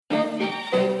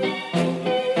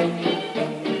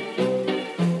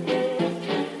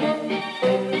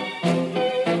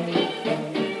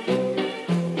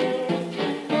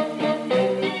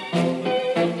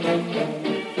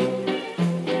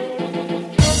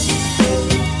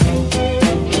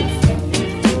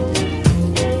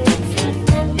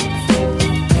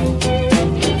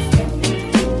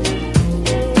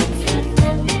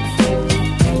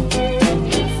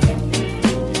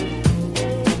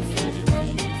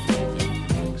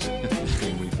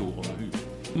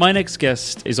My next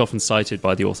guest is often cited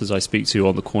by the authors I speak to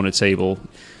on the corner table.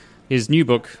 His new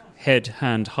book, Head,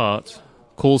 Hand, Heart,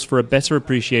 calls for a better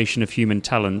appreciation of human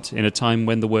talent in a time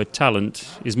when the word talent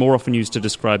is more often used to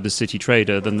describe the city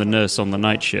trader than the nurse on the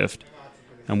night shift,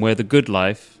 and where the good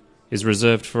life is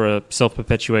reserved for a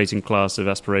self-perpetuating class of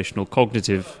aspirational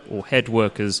cognitive or head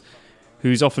workers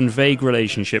whose often vague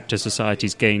relationship to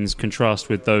society's gains contrast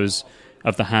with those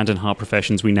of the hand and heart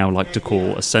professions we now like to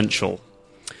call essential.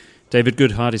 David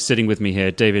Goodhart is sitting with me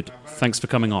here. David, thanks for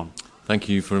coming on. Thank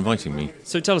you for inviting me.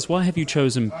 So tell us, why have you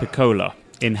chosen Piccola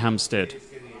in Hampstead?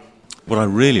 What I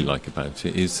really like about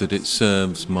it is that it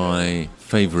serves my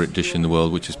favourite dish in the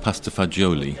world, which is pasta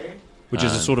fagioli. Which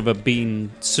is a sort of a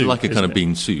bean soup. Like a kind of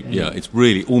bean soup, yeah. It's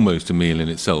really almost a meal in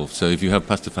itself. So if you have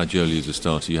pasta fagioli as a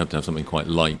starter, you have to have something quite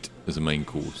light as a main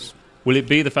course. Will it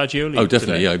be the fagioli? Oh,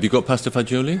 definitely, today? yeah. Have you got pasta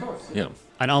fagioli? Yeah.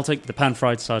 And I'll take the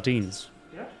pan-fried sardines.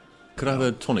 Could I have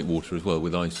a tonic water as well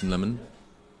with ice and lemon?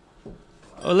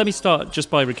 Let me start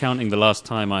just by recounting the last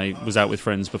time I was out with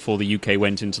friends before the UK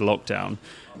went into lockdown.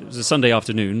 It was a Sunday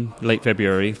afternoon, late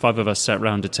February. 5 of us sat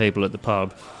round a table at the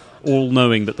pub, all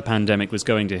knowing that the pandemic was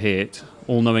going to hit,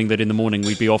 all knowing that in the morning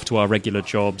we'd be off to our regular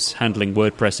jobs, handling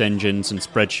WordPress engines and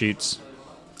spreadsheets.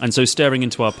 And so staring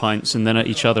into our pints and then at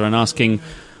each other and asking,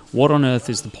 what on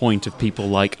earth is the point of people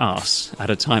like us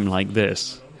at a time like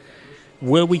this?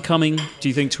 Were we coming, do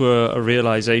you think, to a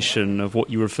realisation of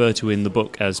what you refer to in the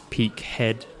book as peak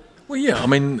head? Well, yeah, I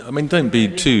mean, don't be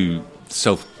too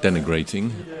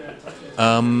self-denigrating.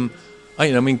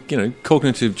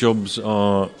 Cognitive jobs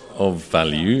are of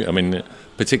value. I mean,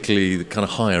 particularly the kind of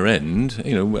higher end.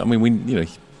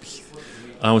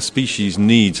 Our species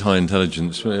needs high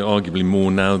intelligence, arguably more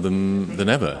now than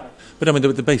ever. But I mean,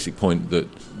 the basic point the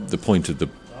point of the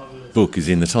book is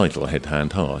in the title, Head,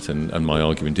 Hand, Heart, and my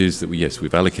argument is that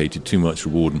we've allocated too much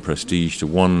reward and prestige to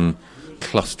one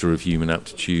cluster of human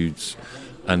aptitudes,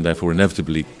 and therefore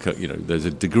inevitably, there's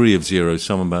a degree of zero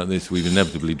sum about this. We've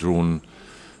inevitably drawn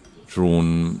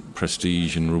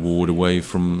prestige and reward away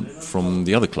from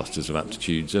the other clusters of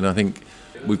aptitudes, and I think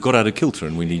we've got out of kilter,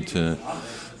 and we need to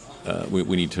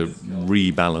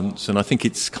rebalance, and I think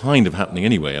it's kind of happening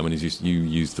anyway. I mean, as you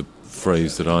use the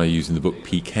phrase that I use in the book,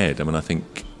 peak head. I mean, I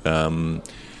think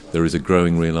there is a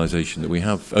growing realisation that we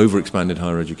have overexpanded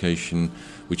higher education,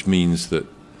 which means that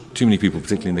too many people,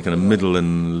 particularly in the kind of middle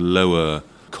and lower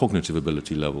cognitive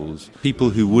ability levels,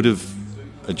 people who would have,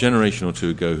 a generation or two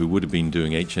ago, who would have been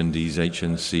doing HNDs,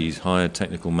 HNCs, higher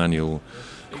technical manual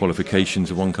qualifications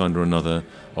of one kind or another,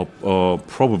 are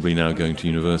probably now going to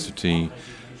university,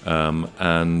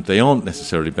 and they aren't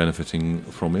necessarily benefiting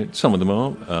from it. Some of them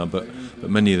are, but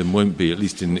many of them won't be, at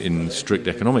least in strict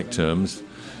economic terms,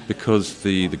 because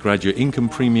the graduate income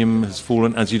premium has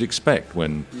fallen, as you'd expect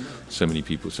when so many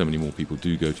more people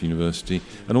do go to university.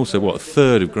 And also, a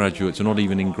third of graduates are not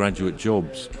even in graduate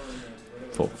jobs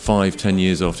for 5-10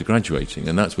 years after graduating,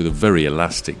 and that's with a very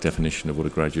elastic definition of what a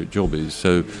graduate job is.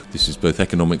 So this is both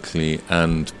economically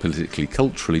and politically,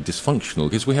 culturally dysfunctional,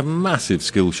 because we have massive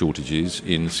skill shortages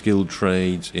in skilled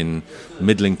trades, in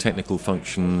middling technical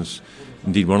functions.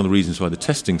 Indeed, one of the reasons why the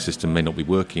testing system may not be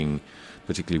working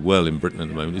particularly well in Britain at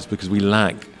the moment is because we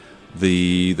lack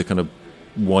the kind of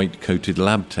white-coated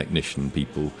lab technician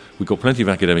people. We've got plenty of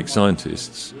academic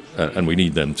scientists, and we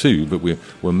need them too, but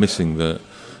we're missing the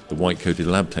white-coated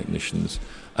lab technicians.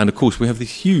 And of course we have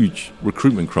these huge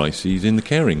recruitment crises in the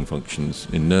caring functions,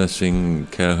 in nursing,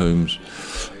 care homes.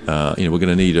 We're going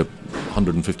to need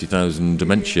 150,000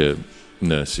 dementia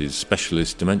nurses,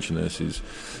 specialist dementia nurses,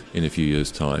 in a few years'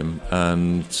 time.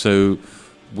 And so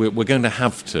we're going to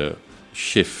have to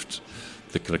shift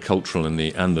the kind of cultural and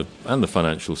the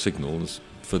financial signals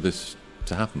for this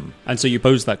to happen. And so you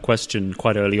posed that question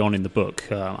quite early on in the book.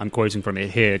 I'm quoting from it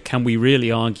here. Can we really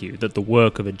argue that the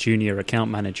work of a junior account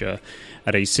manager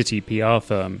at a city PR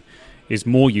firm is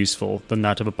more useful than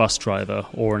that of a bus driver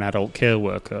or an adult care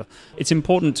worker? It's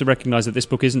important to recognise that this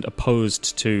book isn't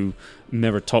opposed to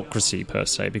meritocracy per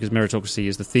se, because meritocracy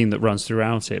is the theme that runs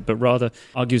throughout it, but rather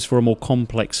argues for a more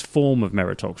complex form of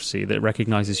meritocracy that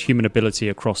recognises human ability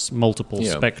across multiple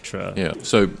spectra. Yeah.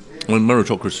 So when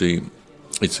meritocracy,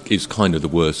 it's kind of the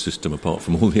worst system apart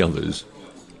from all the others.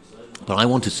 But I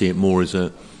want to see it more as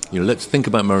let's think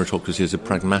about meritocracy as a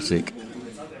pragmatic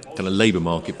kind of labour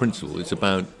market principle. It's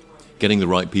about getting the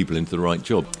right people into the right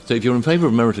job. So if you're in favour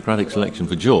of meritocratic selection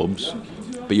for jobs,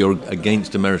 but you're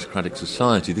against a meritocratic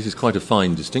society, this is quite a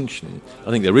fine distinction.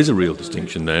 I think there is a real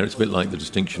distinction there. It's a bit like the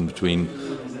distinction between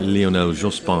Lionel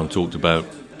Jospin talked about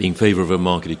being in favour of a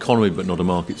market economy but not a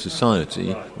market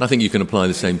society. And I think you can apply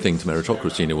the same thing to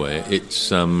meritocracy in a way. It's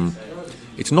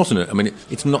it's not I mean,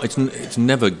 it's not. It's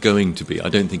never going to be. I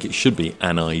don't think it should be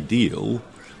an ideal.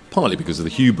 Partly because of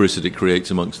the hubris that it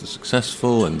creates amongst the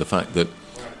successful, and the fact that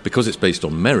because it's based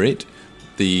on merit,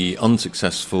 the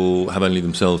unsuccessful have only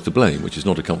themselves to blame, which is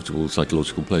not a comfortable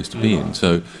psychological place to be in.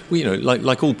 So,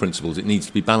 like all principles, it needs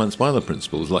to be balanced by other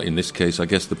principles. Like in this case, I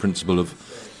guess the principle of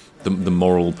the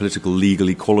moral, political, legal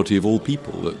equality of all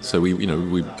people. So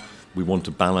we want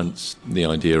to balance the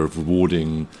idea of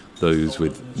rewarding those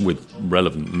with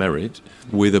relevant merit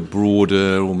with a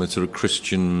broader, almost sort of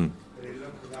Christian,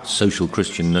 social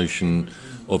Christian notion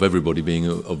of everybody being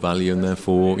of value, and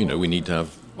therefore, we need to have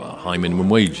high minimum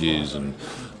wages, and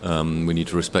we need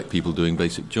to respect people doing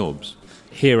basic jobs.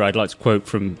 Here I'd like to quote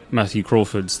from Matthew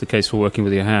Crawford's The Case for Working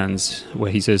with Your Hands,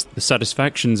 where he says, "The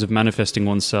satisfactions of manifesting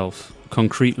oneself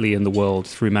concretely in the world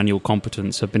through manual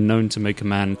competence have been known to make a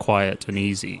man quiet and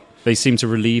easy. They seem to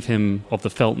relieve him of the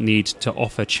felt need to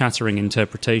offer chattering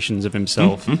interpretations of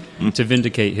himself to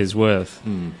vindicate his worth.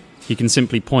 He can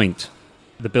simply point.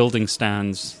 The building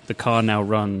stands, the car now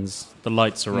runs, the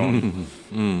lights are on."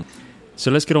 So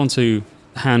let's get on to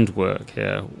handwork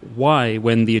here. Why,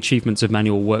 when the achievements of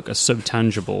manual work are so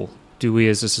tangible, do we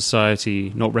as a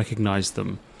society not recognise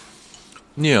them?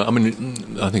 Yeah, I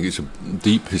mean, I think it's a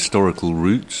deep historical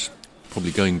roots,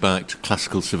 probably going back to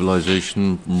classical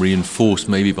civilization, reinforced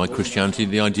maybe by Christianity,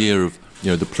 the idea of,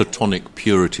 the Platonic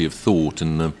purity of thought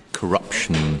and the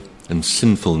corruption and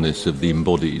sinfulness of the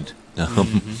embodied.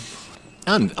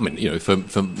 And, I mean,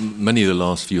 for many of the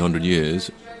last few hundred years,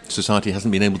 society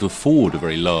hasn't been able to afford a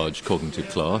very large cognitive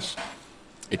class.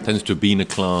 It tends to have been a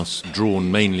class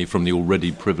drawn mainly from the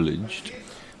already privileged.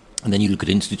 And then you look at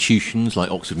institutions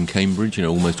like Oxford and Cambridge,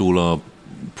 almost all our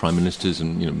prime ministers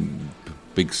and,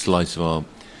 big slice of our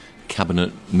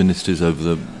cabinet ministers over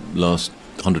the last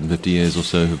 150 years or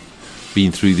so have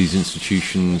been through these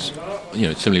institutions,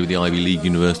 similarly with the Ivy League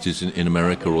universities in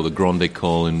America or the Grande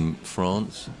École in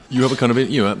France. You have a kind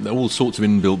of, all sorts of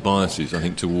inbuilt biases, I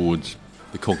think, towards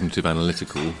the cognitive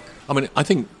analytical. I mean, I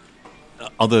think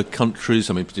other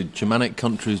countries, Germanic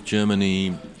countries,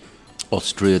 Germany,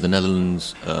 Austria, the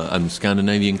Netherlands, and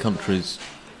Scandinavian countries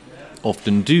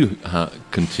often do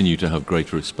continue to have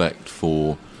greater respect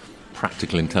for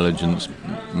practical intelligence,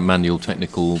 manual,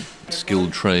 technical,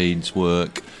 skilled trades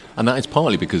work. And that is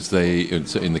partly because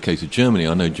in the case of Germany,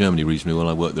 I know Germany reasonably well.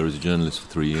 I worked there as a journalist for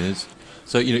 3 years.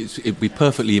 So, it'd be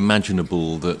perfectly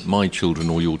imaginable that my children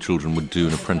or your children would do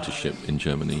an apprenticeship in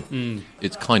Germany.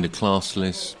 It's kind of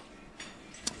classless.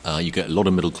 You get a lot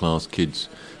of middle-class kids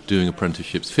doing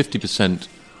apprenticeships. 50%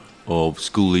 of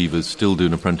school leavers still do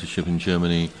an apprenticeship in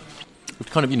Germany. Which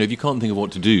kind of, if you can't think of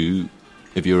what to do,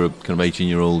 if you're a kind of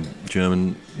 18-year-old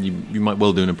German, you might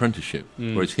well do an apprenticeship.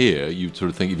 Whereas here, you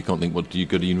sort of think, if you can't think what to do, you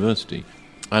go to university.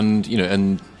 And,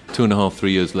 and 2.5,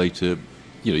 3 years later,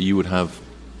 you'd have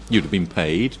been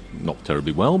paid, not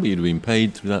terribly well, but you'd have been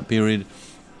paid through that period,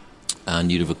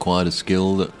 and you'd have acquired a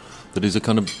skill that is a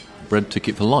kind of bread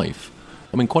ticket for life.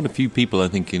 I mean, quite a few people, I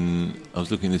think, I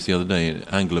was looking at this the other day, in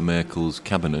Angela Merkel's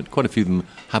cabinet, quite a few of them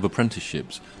have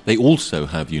apprenticeships. They also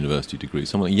have university degrees.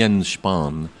 Someone like Jens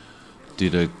Spahn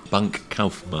did a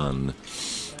Bankkaufmann,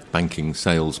 banking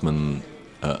salesman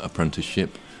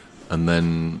apprenticeship, and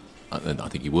then I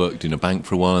think he worked in a bank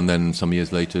for a while, and then some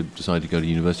years later decided to go to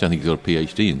university. I think he's got a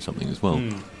PhD in something as well.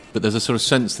 But there's a sort of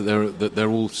sense that they're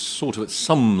all sort of at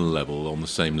some level on the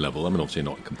same level. I mean, obviously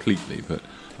not completely, but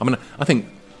I think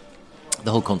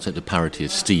the whole concept of parity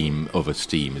of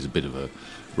esteem is a bit of a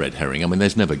red herring. I mean,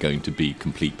 there's never going to be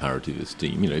complete parity of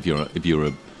esteem. If you're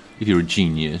a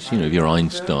genius, if you're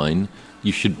Einstein,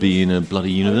 you should be in a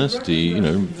bloody university,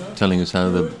 telling us how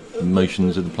the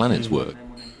motions of the planets work.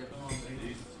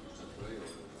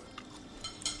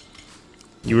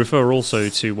 You refer also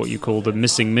to what you call the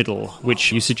missing middle,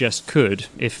 which you suggest could,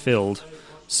 if filled,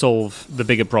 solve the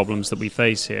bigger problems that we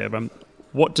face here.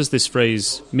 What does this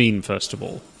phrase mean, first of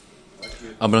all?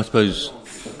 I suppose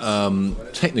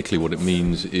technically what it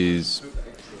means is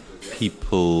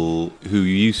people who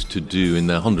used to do, in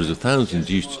their hundreds of thousands,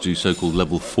 used to do so-called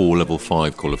level 4, level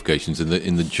 5 qualifications.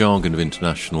 In the jargon of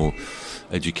international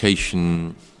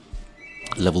education,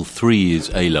 level 3 is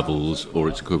A-levels or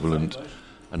its equivalent,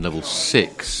 and level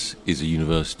 6 is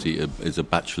is a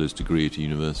bachelor's degree at a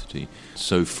university.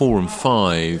 So 4 and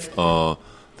 5 are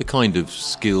the kind of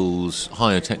skills,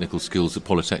 higher technical skills that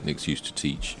polytechnics used to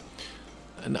teach.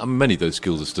 And many of those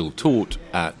skills are still taught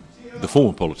at the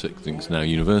former polytechnics, now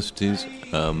universities.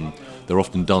 They're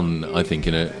often done, I think,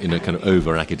 in a kind of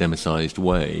over-academicized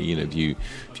way.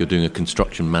 If you're doing a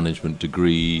construction management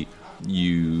degree,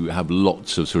 you have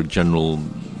lots of sort of general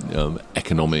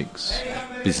economics,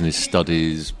 business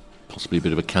studies, possibly a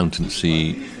bit of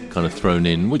accountancy kind of thrown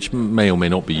in, which may or may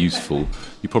not be useful.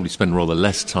 You probably spend rather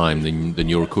less time than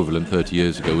your equivalent 30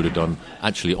 years ago would have done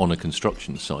actually on a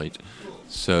construction site.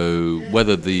 So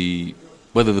whether the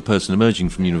person emerging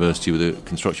from university with a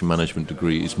construction management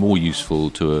degree is more useful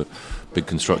to a big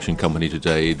construction company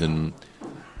today than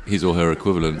his or her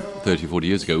equivalent 30 or 40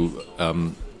 years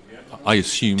ago, I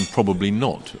assume probably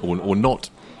not, or not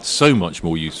so much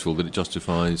more useful that it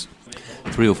justifies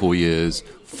 3 or 4 years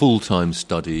full-time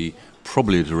study,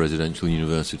 probably at a residential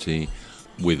university,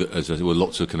 with, as I said, with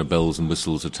lots of kind of bells and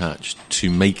whistles attached to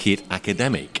make it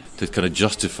academic, to kind of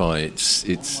justify its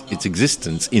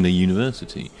existence in a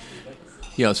university.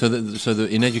 Yeah, so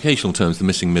in educational terms, the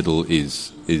missing middle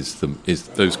is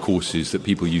those courses that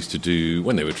people used to do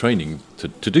when they were training to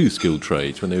do skilled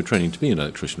trades, when they were training to be an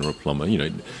electrician or a plumber. You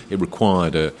know, it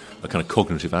required a kind of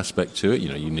cognitive aspect to it. You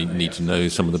know, you need to know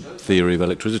some of the theory of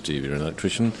electricity if you're an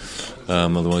electrician,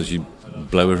 otherwise you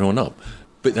blow everyone up.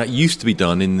 But that used to be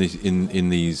done in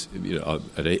these you know,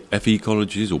 at FE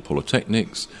colleges or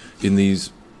polytechnics, in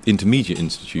these intermediate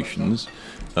institutions.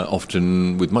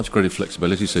 Often with much greater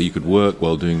flexibility, so you could work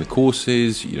while doing the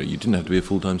courses. You know, you didn't have to be a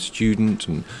full-time student,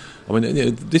 and I mean, you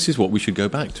know, this is what we should go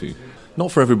back to.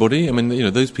 Not for everybody. I mean, you know,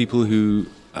 those people who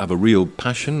have a real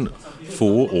passion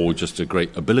for, or just a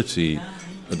great ability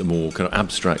at the more kind of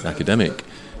abstract academic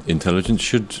intelligence,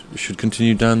 should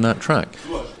continue down that track.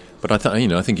 But I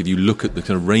think if you look at the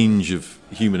kind of range of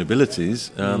human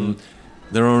abilities,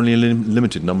 there are only a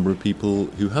limited number of people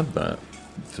who have that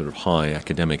sort of high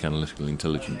academic analytical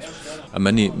intelligence, and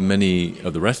many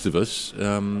of the rest of us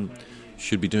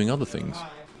should be doing other things.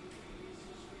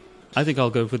 I think I'll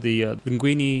go for the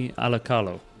linguine alla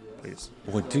Carlo, please.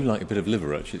 Oh, I do like a bit of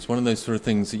liver, actually. It's one of those sort of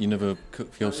things that you never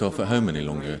cook for yourself at home any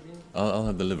longer. I'll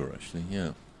have the liver, actually.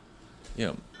 Yeah.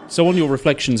 So on your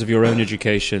reflections of your own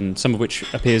education, some of which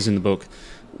appears in the book,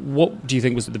 what do you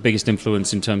think was the biggest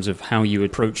influence in terms of how you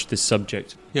approached this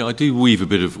subject? Yeah, I do weave a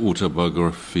bit of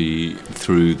autobiography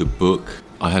through the book.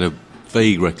 I had a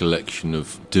vague recollection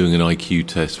of doing an IQ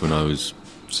test when I was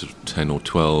sort of 10 or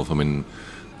 12. I mean,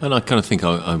 and I kind of think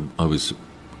I was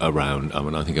around. I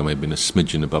mean, I think I may have been a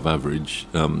smidgen above average.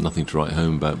 Nothing to write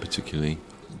home about particularly.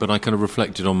 But I kind of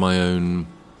reflected on my own,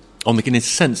 in a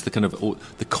sense, the kind of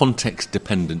the context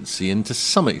dependency and to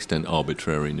some extent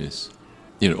arbitrariness,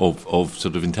 you know, of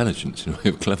sort of intelligence, you know,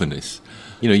 of cleverness.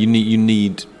 You know, you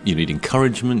need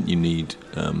encouragement. You need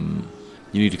a kind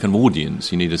of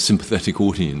audience. You need a sympathetic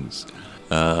audience.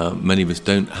 Many of us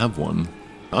don't have one.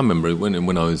 I remember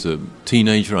when I was a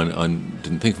teenager, I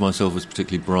didn't think of myself as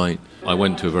particularly bright. I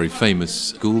went to a very famous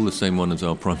school, the same one as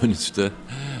our Prime Minister,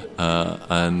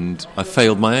 and I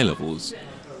failed my A-levels.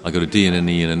 I got a D and an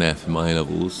E and an F in my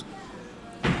A-levels.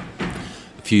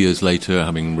 A few years later,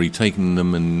 having retaken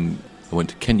them, and I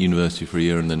went to Kent University for a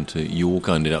year and then to York.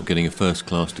 I ended up getting a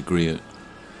first-class degree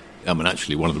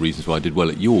actually, one of the reasons why I did well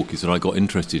at York is that I got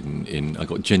I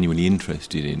got genuinely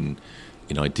interested in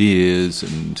ideas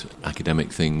and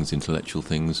academic things, intellectual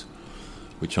things,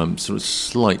 which I'm sort of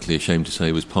slightly ashamed to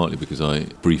say was partly because I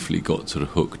briefly got sort of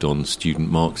hooked on student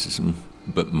Marxism.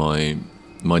 But my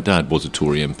dad was a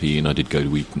Tory MP and I did go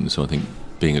to Eton, so I think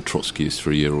being a Trotskyist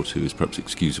for a year or two is perhaps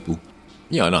excusable.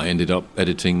 Yeah, and I ended up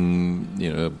editing,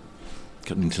 you know,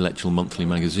 an intellectual monthly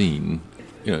magazine.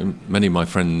 You know, many of my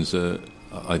friends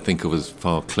I think of as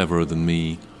far cleverer than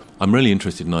me. I'm really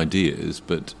interested in ideas,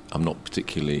 but I'm not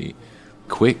particularly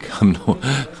quick. I'm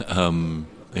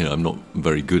not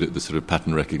very good at the sort of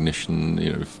pattern recognition.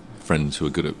 You know, friends who are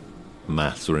good at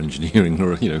maths or engineering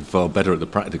are, you know, far better at the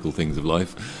practical things of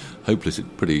life.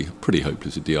 Pretty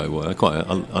hopeless at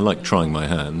DIY. I like trying my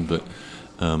hand, but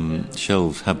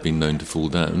shelves have been known to fall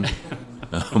down.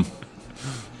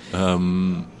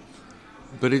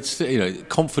 But it's, you know,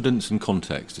 confidence and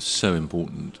context are so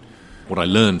important. What I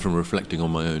learned from reflecting on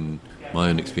my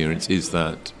own experience is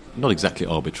that not exactly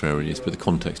arbitrariness, but the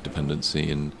context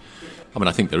dependency. And I mean,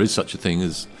 I think there is such a thing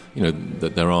as, you know,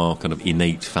 that there are kind of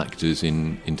innate factors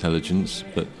in intelligence,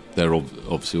 but there are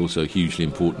obviously also hugely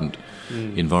important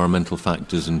environmental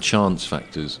factors and chance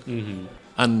factors. Mm-hmm.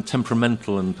 And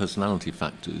temperamental and personality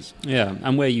factors. Yeah,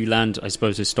 and where you land, I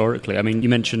suppose, historically. I mean, you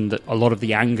mentioned that a lot of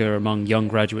the anger among young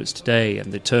graduates today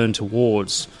and the turn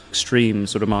towards extreme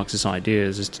sort of Marxist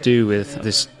ideas is to do with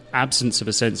this absence of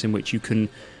a sense in which you can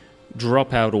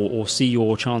drop out or see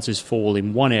your chances fall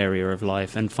in one area of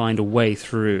life and find a way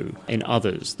through in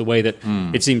others, the way that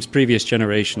it seems previous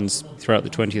generations throughout the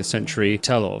 20th century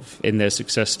tell of in their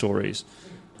success stories.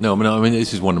 No, I mean,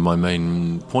 this is one of my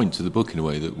main points of the book, in a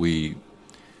way, that we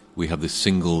have this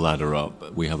single ladder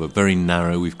up. We've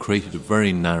created a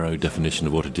very narrow definition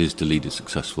of what it is to lead a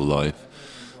successful life.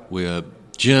 we're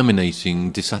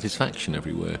germinating dissatisfaction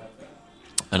everywhere.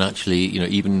 And actually,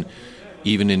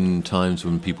 even in times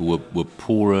when people were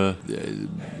poorer,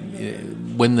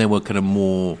 when there were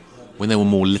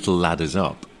more little ladders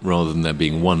up rather than there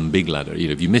being one big ladder.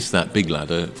 If you miss that big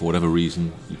ladder for whatever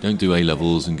reason, you don't do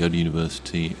A-levels and go to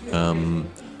university.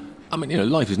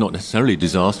 Life is not necessarily a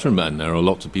disaster, and there are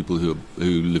lots of people who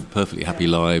live perfectly happy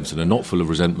lives and are not full of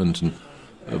resentment.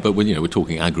 But when we're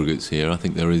talking aggregates here, I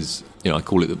think there is. I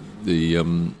call it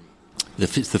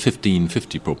it's the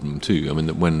 15-50 problem too. I mean,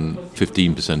 that when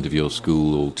 15% of your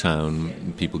school or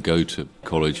town people go to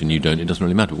college and you don't, it doesn't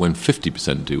really matter. But when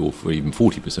 50% do, or even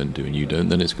 40% do, and you don't,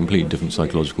 then it's a completely different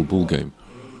psychological ballgame.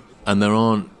 And there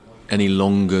aren't any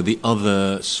longer the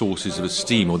other sources of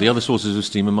esteem, or the other sources of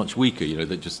esteem are much weaker.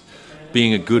 That just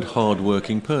being a good,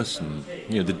 hard-working person,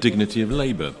 the dignity of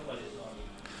labour,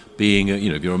 being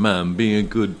if you're a man, being a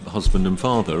good husband and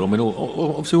father. I mean,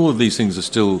 obviously all of these things are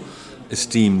still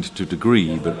esteemed to a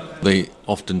degree, but they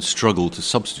often struggle to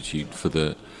substitute for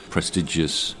the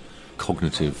prestigious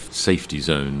cognitive safety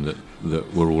zone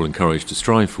that we're all encouraged to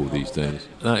strive for these days.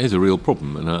 That is a real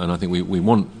problem, and I think we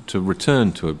want to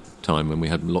return to a time when we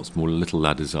had lots more little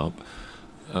ladders up,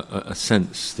 a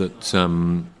sense that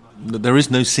there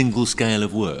is no single scale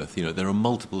of worth. There are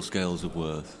multiple scales of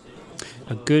worth.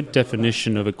 A good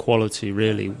definition of equality,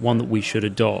 really, one that we should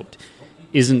adopt,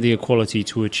 isn't the equality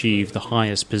to achieve the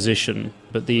highest position,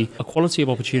 but the equality of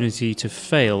opportunity to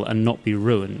fail and not be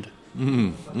ruined.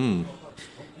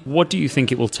 What do you think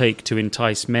it will take to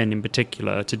entice men in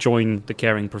particular to join the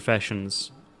caring professions?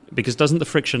 Because doesn't the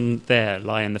friction there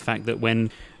lie in the fact that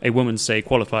when a woman, say,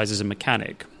 qualifies as a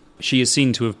mechanic, she is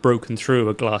seen to have broken through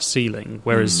a glass ceiling,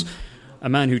 whereas a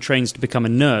man who trains to become a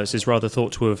nurse is rather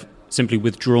thought to have simply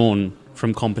withdrawn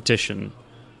from competition?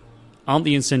 Aren't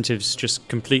the incentives just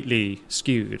completely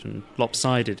skewed and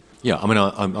lopsided? Yeah, I mean,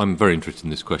 I'm very interested in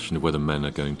this question of whether men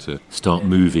are going to start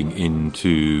moving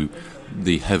into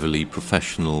the heavily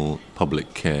professional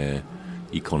public care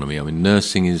economy. I mean,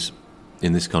 nursing is,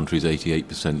 in this country, is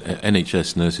 88%.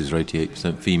 NHS nurses are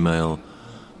 88% female.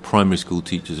 Primary school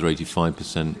teachers are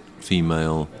 85%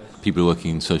 female. People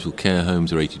working in social care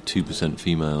homes are 82%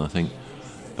 female, I think.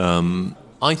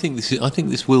 I think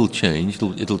this will change.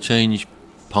 It'll change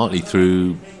partly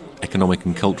through economic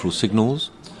and cultural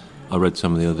signals. I read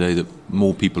something the other day that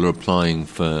more people are applying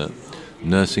for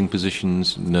nursing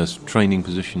positions, nurse training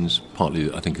positions, partly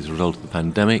I think as a result of the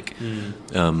pandemic.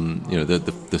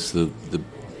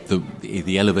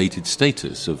 The elevated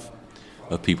status of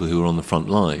people who are on the front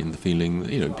line, the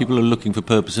feeling people are looking for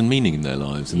purpose and meaning in their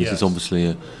lives, and this is obviously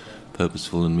a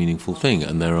purposeful and meaningful thing.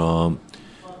 And there are,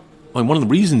 one of the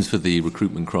reasons for the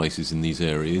recruitment crisis in these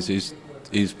areas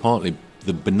is partly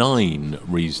the benign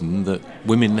reason that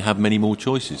women have many more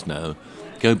choices now.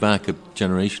 Go back a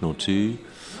generation or two,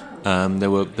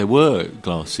 there were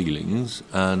glass ceilings,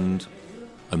 and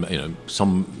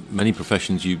many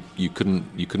professions you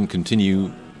couldn't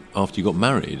continue after you got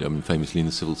married. I mean, famously in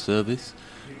the civil service,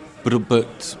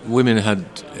 but women had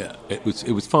it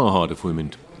was far harder for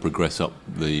women to progress up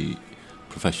the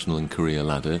professional and career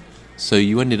ladder. So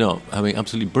you ended up having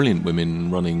absolutely brilliant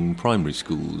women running primary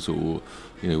schools, or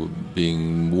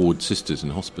being ward sisters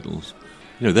in hospitals.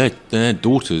 Their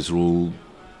daughters are all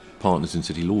partners in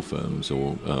city law firms,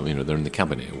 or they're in the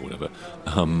cabinet or whatever.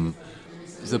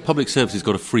 The public service has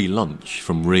got a free lunch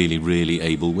from really, really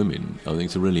able women. I think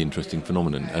it's a really interesting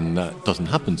phenomenon, and that doesn't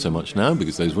happen so much now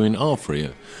because those women are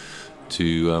freer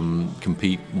to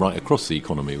compete right across the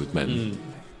economy with men.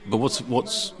 But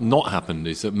what's not happened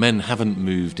is that men haven't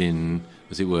moved in,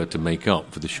 as it were, to make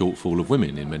up for the shortfall of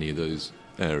women in many of those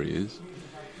areas.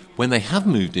 When they have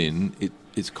moved in,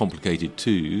 it's complicated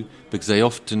too, because they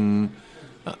often,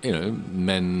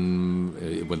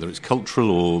 men, whether it's cultural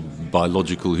or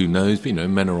biological, who knows, but,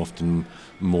 men are often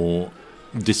more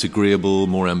disagreeable,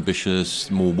 more ambitious,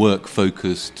 more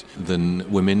work-focused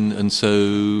than women, and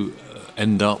so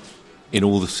end up in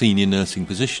all the senior nursing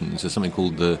positions. There's something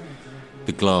called the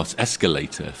glass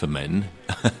escalator for men.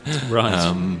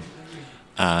 Right.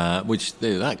 Which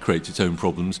that creates its own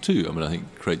problems too. I mean, I think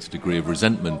it creates a degree of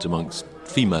resentment amongst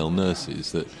female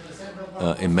nurses that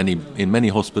in many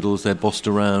hospitals they're bossed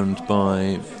around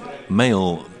by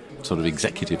male sort of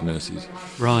executive nurses.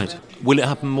 Right. Will it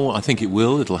happen more? I think it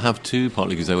will. It'll have to,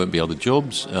 partly because there won't be other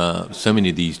jobs. So many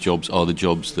of these jobs are the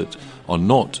jobs that are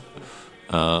not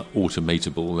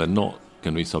automatable. They're not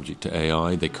going to be subject to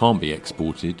AI. They can't be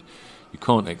exported. You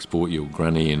can't export your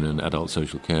granny in an adult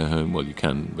social care home. Well, you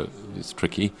can, but it's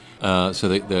tricky. So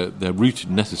they're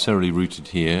necessarily rooted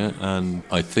here, and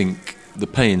I think the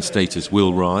pay and status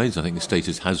will rise. I think the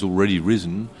status has already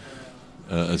risen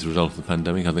as a result of the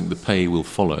pandemic. I think the pay will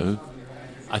follow.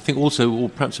 I think also, or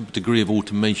perhaps a degree of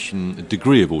automation.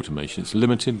 It's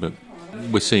limited, but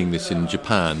we're seeing this in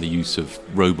Japan, the use of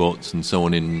robots and so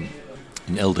on in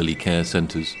elderly care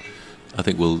centres. I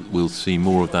think we'll see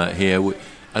more of that here,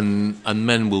 and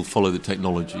men will follow the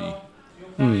technology.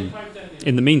 In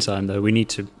the meantime, though, we need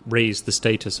to raise the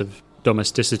status of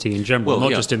domesticity in general, not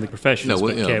just in the professions,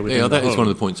 but care within the that home. is one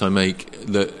of the points I make,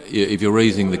 that if you're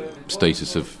raising the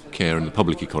status of care in the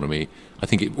public economy, I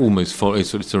think it almost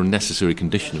follows, it's a necessary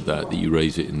condition of that you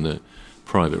raise it in the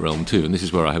private realm too. And this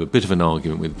is where I have a bit of an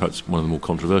argument with perhaps one of the more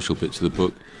controversial bits of the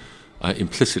book.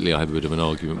 Implicitly, I have a bit of an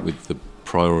argument with the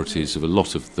priorities of a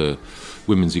lot of the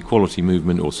women's equality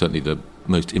movement, or certainly the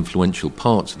most influential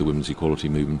parts of the women's equality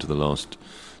movement of the last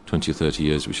 20 or 30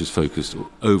 years, which has focused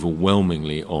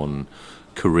overwhelmingly on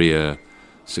career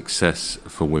success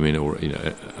for women, or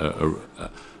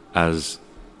as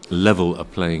level a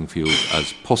playing field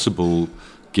as possible,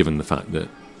 given the fact that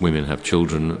women have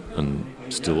children and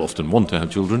still often want to have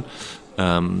children,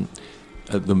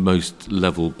 at the most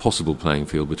level possible playing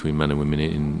field between men and women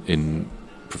in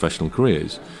professional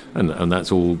careers, and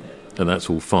that's all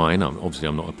fine. Obviously,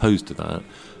 I'm not opposed to that,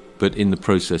 but in the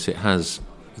process, it's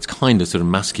kind of sort of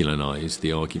masculinized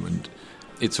the argument.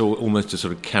 It's almost a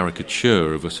sort of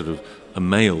caricature of a sort of a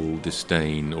male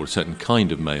disdain, or a certain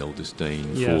kind of male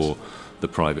disdain for the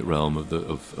private realm of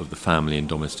the family and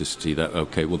domesticity.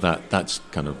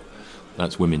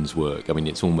 That's women's work. I mean,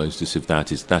 it's almost as if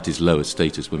that is lower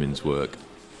status women's work,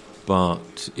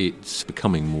 but it's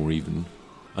becoming more even.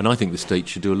 And I think the state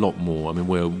should do a lot more. I mean,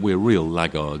 we're real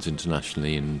laggards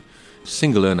internationally, and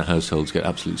single earner households get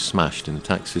absolutely smashed in the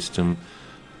tax system.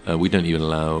 We don't even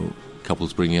allow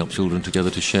couples bringing up children together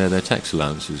to share their tax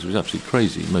allowances, which is absolutely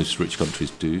crazy. Most rich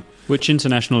countries do. Which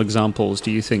international examples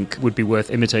do you think would be worth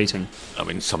imitating? I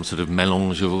mean, some sort of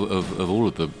melange of all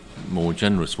of the more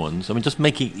generous ones. I mean, just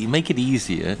make it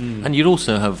easier, and you'd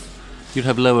also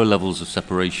have lower levels of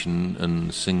separation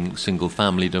and single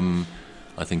familydom.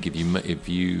 I think if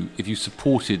you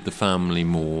supported the family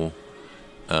more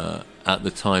at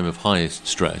the time of highest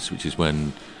stress, which is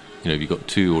when you've got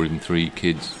 2 or even 3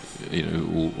 kids,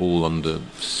 all under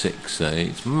 6, say,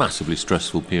 it's a massively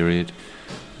stressful period.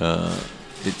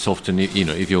 It's often,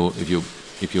 if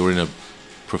you're in a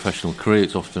professional career,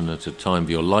 it's often at a time of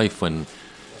your life when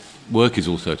work is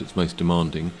also at its most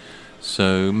demanding.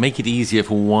 So make it easier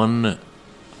for one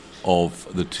of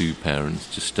the 2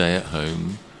 parents to stay at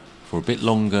home for a bit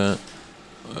longer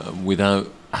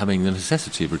without having the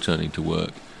necessity of returning to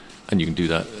work. And you can do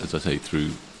that, as I say,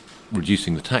 through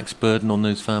reducing the tax burden on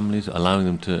those families,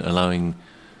 allowing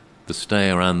the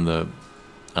stayer and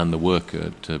the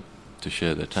worker to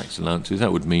share their tax allowances.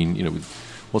 That would mean,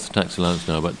 what's the tax allowance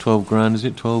now? About 12 grand, is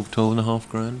it? 12.5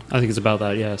 grand? I think it's about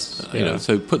that, yes.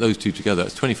 So put those 2 together.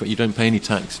 That's 25. You don't pay any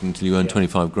tax until you earn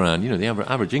 25 grand. The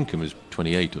average income is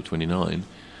 28 or 29.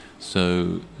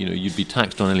 So, you'd be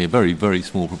taxed on only a very, very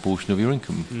small proportion of your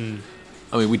income.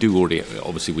 I mean, we do already,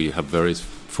 obviously we have various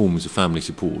forms of family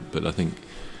support, but I think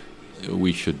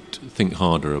we should think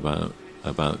harder about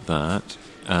that.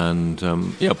 And,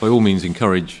 by all means,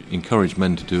 encourage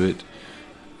men to do it.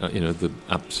 The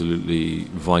absolutely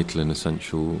vital and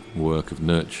essential work of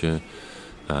nurture,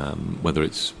 whether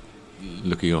it's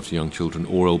looking after young children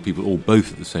or old people, or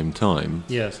both at the same time.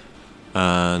 Yes.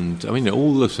 And, I mean,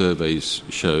 all the surveys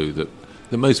show that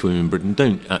most women in Britain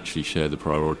don't actually share the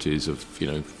priorities of,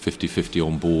 50-50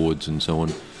 on boards and so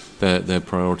on. Their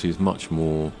priority is much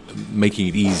more making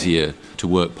it easier to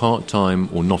work part-time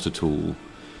or not at all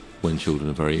when children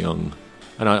are very young.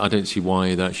 And I don't see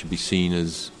why that should be seen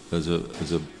as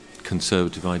a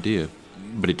conservative idea,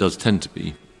 but it does tend to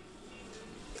be.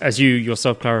 As you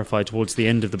yourself clarify towards the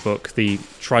end of the book, the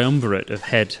triumvirate of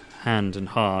head, hand and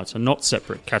heart are not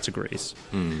separate categories,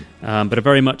 but are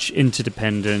very much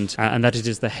interdependent, and that it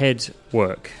is the head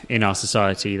work in our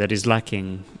society that is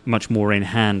lacking much more in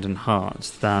hand and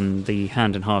heart than the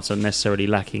hand and heart are necessarily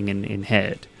lacking in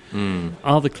head.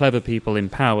 Are the clever people in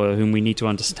power, whom we need to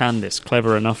understand this,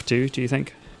 clever enough do you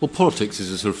think? Well, politics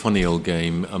is a sort of funny old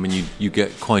game. I mean, you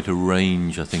get quite a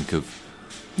range, I think, of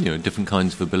different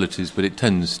kinds of abilities, but it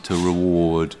tends to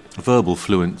reward verbal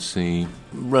fluency,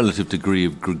 relative degree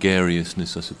of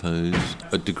gregariousness, I suppose,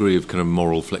 a degree of kind of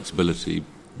moral flexibility.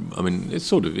 I mean, it's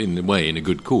sort of, in a way, in a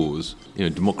good cause.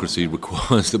 Democracy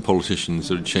requires that politicians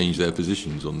sort of change their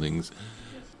positions on things.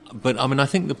 But I mean, I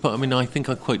think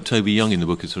I quote Toby Young in the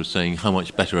book as sort of saying how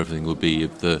much better everything would be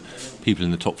if the people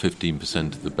in the top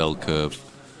 15% of the bell curve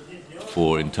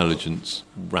for intelligence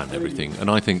ran everything, and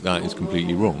I think that is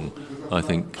completely wrong. I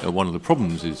think one of the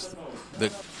problems is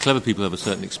that clever people have a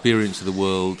certain experience of the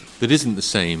world that isn't the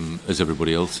same as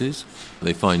everybody else's.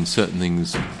 They find certain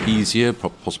things easier,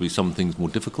 possibly some things more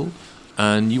difficult.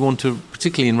 And you want to,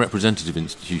 particularly in representative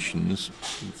institutions,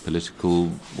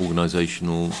 political,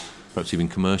 organisational, perhaps even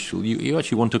commercial, you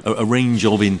actually want a range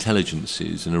of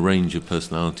intelligences and a range of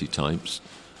personality types.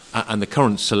 And the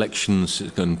current selection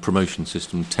and promotion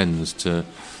system tends to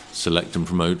select and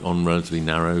promote on relatively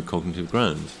narrow cognitive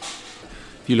grounds.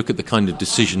 If you look at the kind of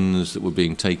decisions that were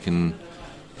being taken,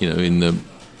 in the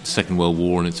Second World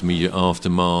War and its immediate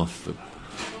aftermath, the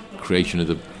creation of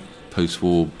the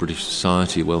post-war British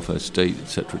society, welfare state,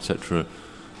 etc.,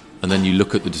 and then you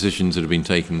look at the decisions that have been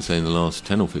taken, say, in the last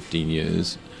 10 or 15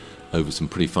 years over some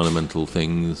pretty fundamental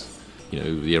things,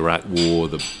 the Iraq War,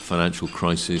 the financial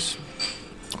crisis,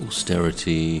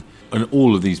 austerity, and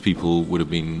all of these people would have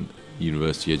been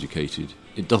university educated.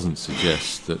 It doesn't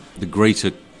suggest that the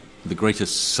greater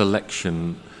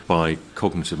selection by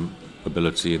cognitive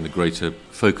ability and the greater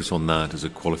focus on that as a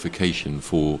qualification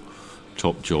for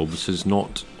top jobs has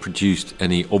not produced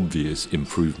any obvious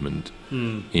improvement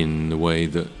in the way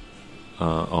that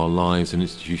our lives and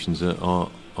institutions are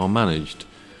managed.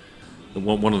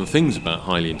 One of the things about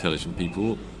highly intelligent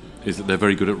people is that they're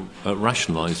very good at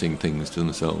rationalising things to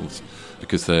themselves,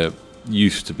 because they're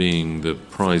used to being the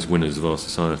prize winners of our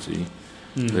society.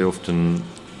 They often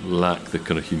lack the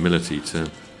kind of humility to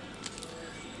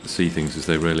see things as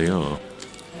they really are.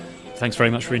 Thanks very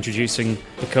much for introducing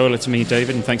the Cola to me,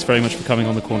 David, and thanks very much for coming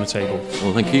on the Corner Table.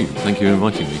 Well, thank you. Thank you for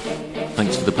inviting me.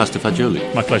 Thanks for the pasta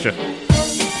fagioli. My pleasure.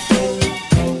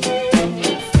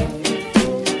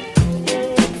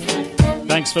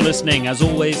 Thanks for listening. As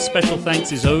always, special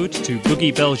thanks is owed to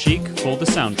Boogie Belgique for the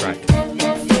soundtrack.